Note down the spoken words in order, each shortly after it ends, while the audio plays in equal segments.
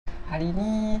Hari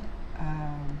ni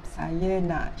saya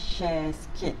nak share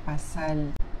sikit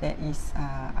pasal that is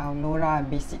Aulora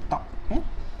Basic Top.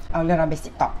 Aulora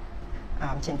Basic Top.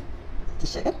 Macam ni.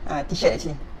 T-shirt kan? T-shirt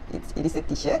actually. It is a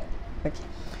t-shirt. Okay.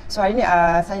 So hari ni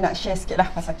saya nak share sikit lah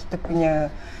pasal kita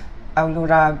punya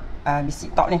Aulora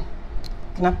Basic Top ni.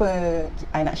 Kenapa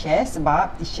I nak share?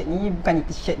 Sebab t-shirt ni bukan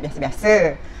t-shirt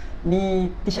biasa-biasa. Ni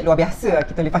t-shirt luar biasa,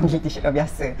 kita boleh panggil t-shirt luar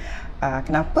biasa.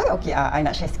 Kenapa? Okay, I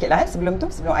nak share sikit lah. Sebelum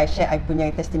I share I punya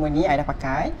testimoni, I dah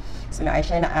pakai. Sebelum I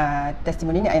share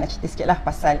testimoni ni, I nak cerita sikit lah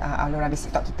pasal Aulora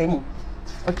Basic Top kita ni.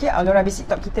 Okay, Aulora Basic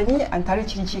Top kita ni, antara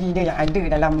ciri-ciri dia yang ada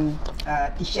dalam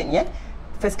t-shirt ni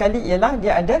first kali ialah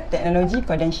dia ada teknologi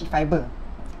condension fiber.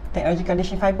 Teknologi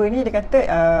condension fiber ni dia kata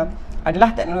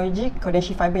adalah teknologi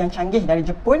condension fiber yang canggih dari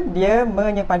Jepun. Dia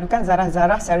menyepadukan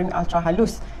zarah-zarah serum ultra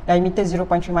halus diameter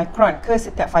 0.3 micron ke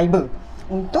setiap fiber.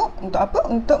 Untuk apa?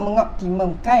 Untuk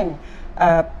mengoptimumkan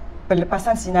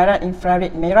pelepasan sinaran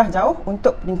infrared merah jauh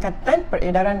untuk peningkatan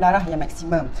peredaran darah yang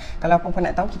maksimum. Kalau apa-apa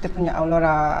nak tahu, kita punya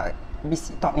Aulora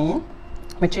Basic Top ni,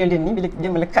 material dia ni bila dia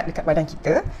melekat dekat badan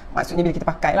kita, maksudnya bila kita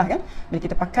pakai lah kan, bila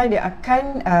kita pakai dia akan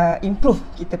improve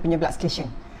kita punya blood circulation.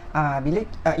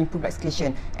 Improve blood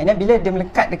circulation. And then bila dia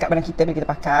melekat dekat badan kita, bila kita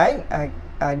pakai,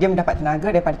 dia mendapat tenaga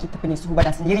daripada kita punya suhu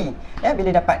badan sendiri. Ya, bila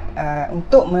dapat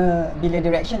bila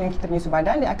dia reaction dengan kita punya suhu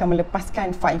badan, dia akan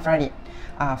melepaskan far infrared.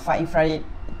 Far infrared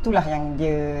itulah yang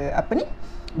dia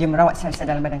dia merawat sel-sel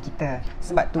dalam badan kita.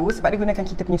 Sebab dia gunakan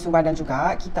kita punya suhu badan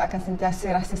juga, kita akan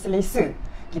sentiasa rasa selesa.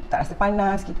 Kita tak rasa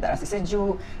panas, kita tak rasa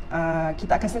sejuk,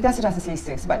 kita akan sentiasa rasa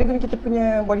selesa sebab dia guna kita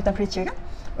punya body temperature kan.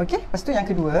 Okey, lepas tu yang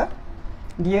kedua,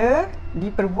 dia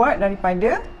diperbuat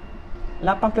daripada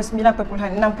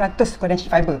 89.6% condension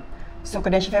fiber. So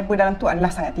condension fiber dalam tu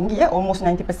adalah sangat tinggi ya, almost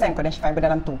 90% condension fiber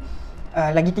dalam tu.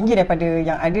 Lagi tinggi daripada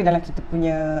yang ada dalam kita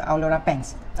punya Aulora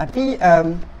Pants. Tapi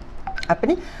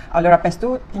Aulora Pants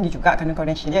tu tinggi juga kerana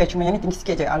condension dia, cuma yang ni tinggi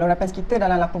sikit je. Aulora Pants kita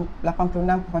dalam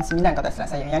 86.9 kalau tak salah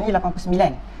saya. Yang ni 89.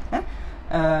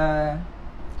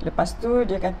 Lepas tu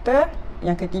dia kata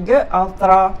yang ketiga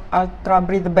ultra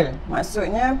breathable.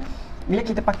 Maksudnya bila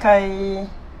kita pakai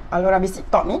Aulora Basic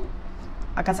Top ni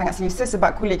akan sangat selesa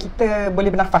sebab kulit kita boleh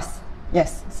bernafas.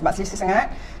 Yes, sebab selesa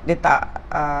sangat. Dia tak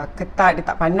ketat, dia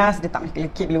tak panas, dia tak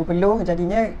melekit-lekit bila berpeluh.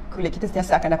 Jadinya kulit kita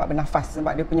sentiasa akan dapat bernafas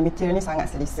sebab dia punya material ni sangat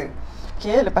selesa.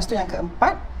 Okey, lepas tu yang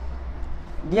keempat,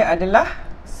 dia adalah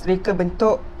reka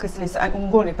bentuk keselesaan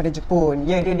unggul daripada Jepun.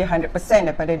 Dia 100%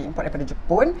 daripada diimport daripada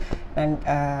Jepun. Dan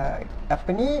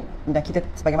dan kita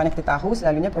sebagaimana kita tahu,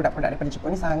 selalunya produk-produk daripada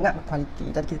Jepun ni sangat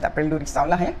berkualiti. Jadi kita tak perlu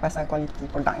risaulah ya pasal kualiti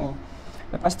produk ni.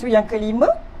 Lepas tu yang kelima,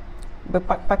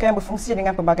 pakaian berfungsi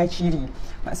dengan pelbagai ciri.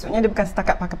 Maksudnya dia bukan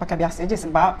setakat pakai biasa je,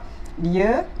 sebab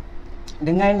dia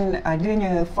dengan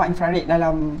adanya far infrared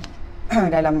dalam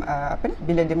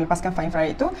bila dia melepaskan far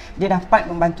infrared itu, dia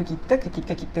dapat membantu kita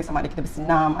ketika kita sama ada kita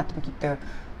bersenam ataupun kita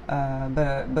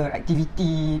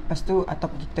beraktiviti, lepas tu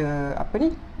ataupun kita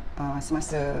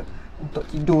semasa untuk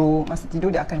tidur, masa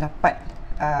tidur dia akan dapat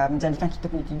menjadikan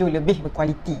kita punya tidur lebih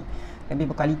berkualiti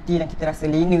dan kita rasa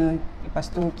lena. Lepas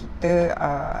tu kita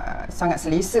sangat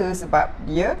selesa sebab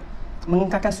dia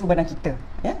mengekalkan suhu badan kita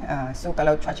ya. So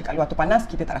kalau cuaca kat luar tu panas,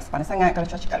 kita tak rasa panas sangat. Kalau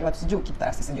cuaca kat luar tu sejuk, kita tak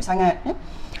rasa sejuk sangat ya.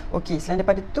 Okey, selain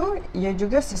daripada tu, ia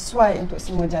juga sesuai untuk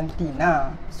semua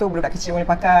jantina. So budak kecil boleh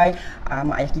pakai,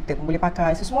 mak ayah kita pun boleh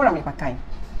pakai, so semua orang boleh pakai.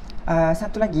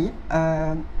 Satu lagi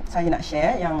saya nak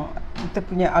share, yang kita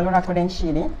punya Aulora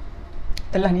Condension ni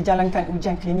telah dijalankan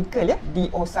ujian klinikal ya di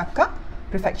Osaka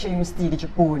Prefecture University di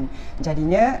Jepun.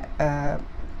 Jadinya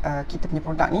kita punya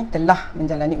produk ni telah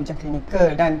menjalani ujian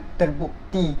klinikal dan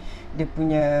terbukti dia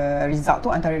punya result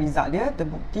tu, antara result dia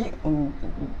terbukti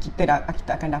kita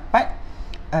akan dapat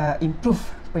improve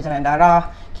perjalanan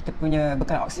darah, kita punya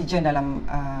bekalan oksigen dalam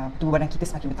tubuh badan kita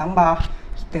semakin bertambah,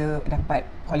 kita dapat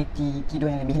kualiti tidur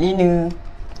yang lebih lena,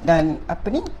 dan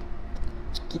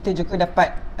kita juga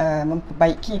dapat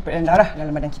memperbaiki peredaran darah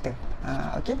dalam badan kita.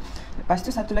 Okey. Lepas tu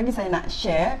satu lagi saya nak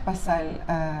share pasal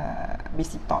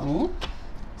Basic Top ni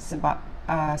sebab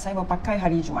saya baru pakai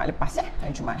hari Jumaat lepas ya.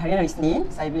 Hari Isnin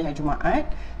saya beli, hari Jumaat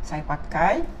saya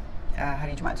pakai,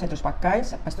 hari Jumaat tu saya terus pakai.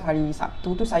 Lepas tu hari Sabtu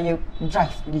tu saya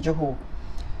drive pergi Johor.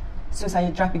 So saya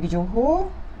drive pergi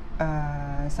Johor,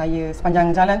 saya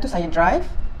sepanjang jalan tu saya drive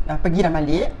pergi dan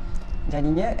balik.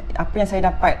 Jadinya apa yang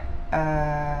saya dapat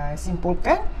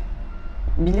simpulkan,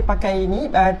 bila pakai ni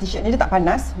t-shirt ni dia tak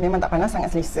panas, memang tak panas,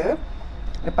 sangat selesa.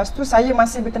 Lepas tu saya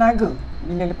masih bertenaga.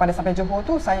 Bila lepas dah sampai Johor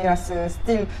tu, saya rasa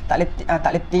still tak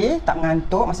letih, tak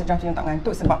mengantuk. Masa drive tu tak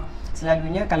mengantuk sebab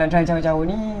selalunya kalau drive jauh-jauh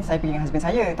ni saya pergi dengan husband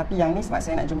saya. Tapi yang ni sebab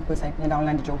saya nak jumpa saya punya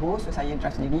downline di Johor, so saya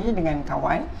drive sendiri dengan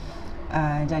kawan.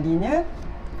 Jadinya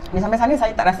Dan sampai sana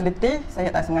saya tak rasa letih, saya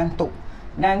tak rasa ngantuk.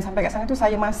 Dan sampai kat sana tu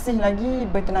saya masih lagi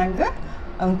bertenaga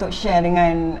untuk share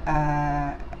dengan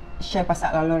share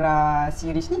pasal Aulora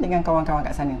series ni dengan kawan-kawan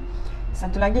kat sana.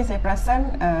 Satu lagi saya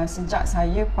perasan sejak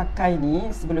saya pakai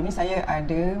ni, sebelum ni saya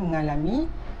ada mengalami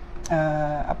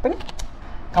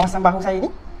kawasan bahu saya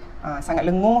ni sangat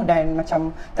lenguh dan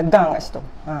macam tegang kat situ.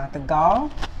 Tegang,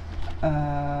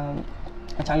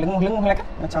 macam lenguh-lenguh lah kan,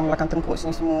 macam belakang tengkuk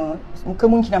sini semua.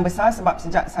 Kemungkinan besar sebab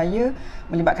sejak saya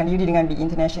melibatkan diri dengan Be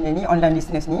International ni, online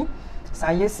business ni,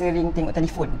 saya sering tengok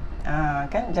telefon.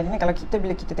 Kan, jadinya kalau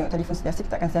bila kita tengok telefon sentiasa,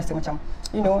 kita akan sentiasa macam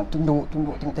tunduk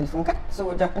tengok telefon kan.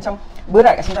 So macam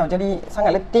berat kat sini tau. Jadi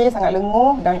sangat letih, sangat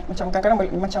lenguh dan macam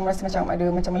kadang-kadang macam rasa macam ada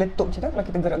macam meletup macam tu kalau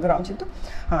kita gerak-gerak macam tu.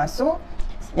 So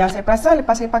yang saya perasan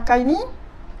lepas saya pakai ni,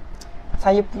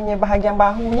 saya punya bahagian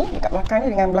bahu ni dekat belakang ni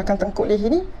dengan belakang tengkuk leher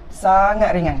ni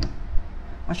sangat ringan.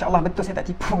 Masya Allah, betul saya tak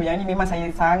tipu. Yang ni memang saya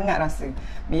sangat rasa.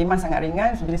 Memang sangat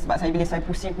ringan sebab bila saya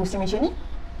pusing-pusing macam ni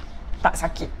tak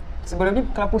sakit. Sebelum ni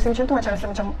kalau pusing macam tu macam rasa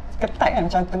macam ketat kan,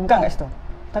 macam tegang kat situ.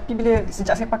 Tapi bila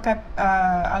sejak saya pakai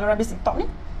Aulora Basic Top ni,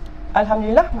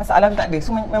 alhamdulillah masalah tak ada.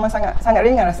 So memang sangat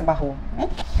ringan rasa bahu.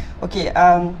 Okey,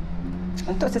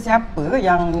 untuk sesiapa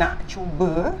yang nak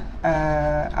cuba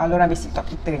Aulora Basic Top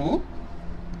kita ni,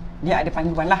 dia ada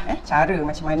panduan lah cara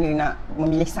macam mana nak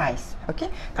memilih saiz. Okey,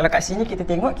 kalau kat sini kita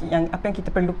tengok apa yang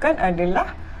kita perlukan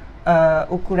adalah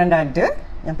ukuran dada.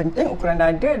 Yang penting ukuran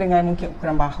dada dengan mungkin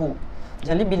ukuran bahu.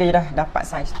 Jadi bila you dah dapat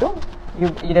saiz tu, you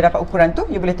dah dapat ukuran tu,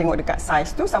 you boleh tengok dekat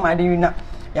saiz tu sama ada you nak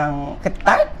yang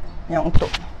ketat, yang untuk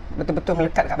betul-betul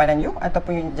melekat kat badan you,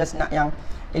 ataupun you just nak yang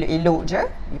elok-elok je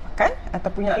you pakai,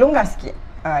 ataupun you nak longgar sikit.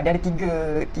 Dia ada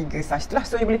tiga saiz tu lah.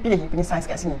 So you boleh pilih you punya saiz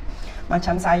kat sini.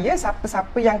 Macam saya,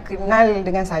 siapa-siapa yang kenal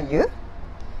dengan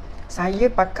saya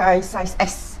pakai saiz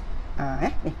S.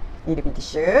 Ni dia punya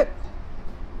t-shirt.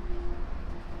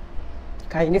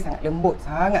 Kain dia sangat lembut,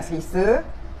 sangat selesa,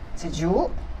 sejuk.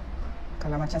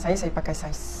 Kalau macam saya pakai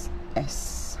saiz S.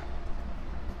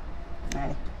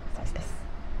 Ni, saiz S.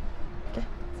 Okey,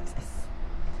 saiz S.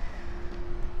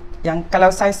 Yang kalau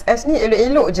saiz S ni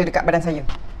elok-elok je dekat badan saya.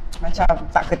 Macam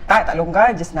tak ketat, tak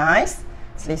longgar, just nice,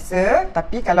 selesa.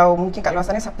 Tapi kalau mungkin kat luar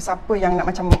sana siapa-siapa yang nak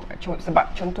macam, sebab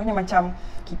contohnya macam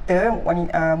kita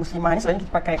wanita muslimah ni selalunya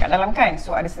kita pakai kat dalam kan.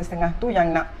 So ada setengah tu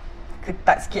yang nak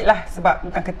ketat sikit lah. Sebab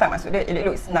bukan ketat, maksud dia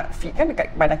elok-elok nak fit kan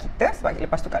dekat badan kita. Sebab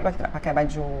lepas tu kat luar kita nak pakai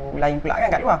baju lain pula kan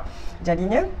kat luar.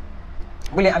 Jadinya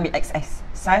boleh ambil XS.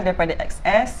 Saiz daripada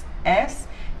XS, S,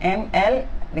 M, L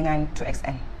dengan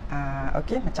 2XL.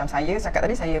 Okey, macam saya cakap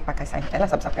tadi, saya pakai saiz L lah,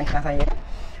 siapa-siapa yang kenal saya kan.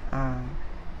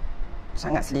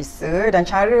 Sangat selesa. Dan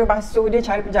cara basuh dia,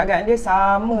 cara penjagaan dia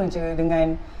sama je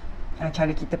dengan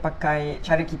cara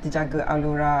kita jaga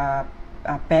Aulora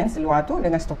pants luar tu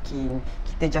dengan stocking.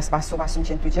 Kita just basuh-basuh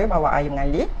macam tu je, bawa air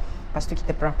mengalir. Lepas tu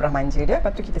kita perah-perah manja dia.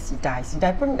 Lepas tu kita sidai.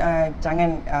 Sidai pun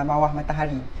jangan bawah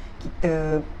matahari.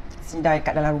 Kita sidai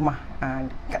kat dalam rumah,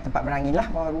 kat tempat berangin lah,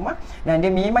 bawah rumah. Dan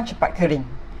dia memang cepat kering.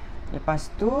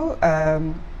 Lepas tu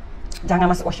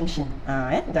jangan masuk washing machine.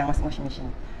 Jangan masuk washing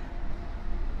machine.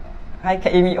 Hai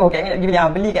Kak Amy. Oh, Kak Amy nak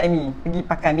pergi beli Kak Amy. Pergi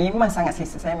pakai, memang sangat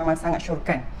selesa. Saya memang sangat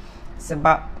syorkan.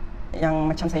 Sebab yang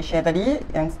macam saya share tadi,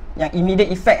 yang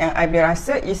immediate effect yang I boleh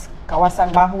rasa is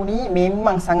kawasan bahu ni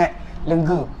memang sangat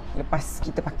lega lepas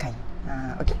kita pakai.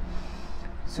 Okey.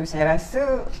 So saya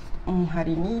rasa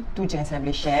hari ni tu je yang saya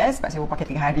boleh share sebab saya baru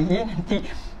pakai 3 hari. Nanti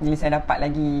bila saya dapat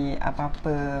lagi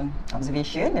apa-apa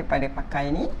observation daripada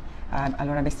pakai ni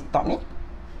Aulora Basic Top ni,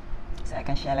 saya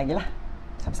akan share lagi lah.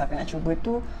 Siapa-siapa nak cuba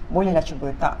tu bolehlah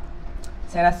cuba. Tak,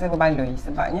 saya rasa berbaloi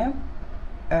sebabnya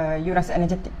you rasa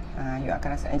energetic. You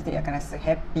akan rasa energetic, you akan rasa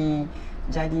happy.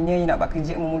 Jadinya you nak buat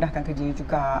kerja, memudahkan kerja you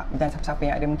juga. Dan siapa-siapa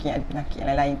yang ada mungkin ada penyakit yang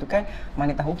lain-lain tu kan,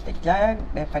 mana tahu kita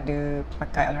daripada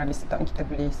pakai Aulora Basic Top ni kita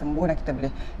boleh sembuh dan kita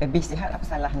boleh lebih sihat. Apa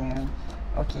salahnya?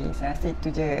 Okey, saya rasa itu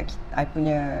je I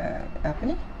punya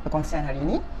perkongsian hari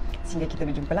ini. Sehingga kita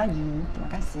berjumpa lagi.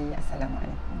 Terima kasih.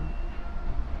 Assalamualaikum.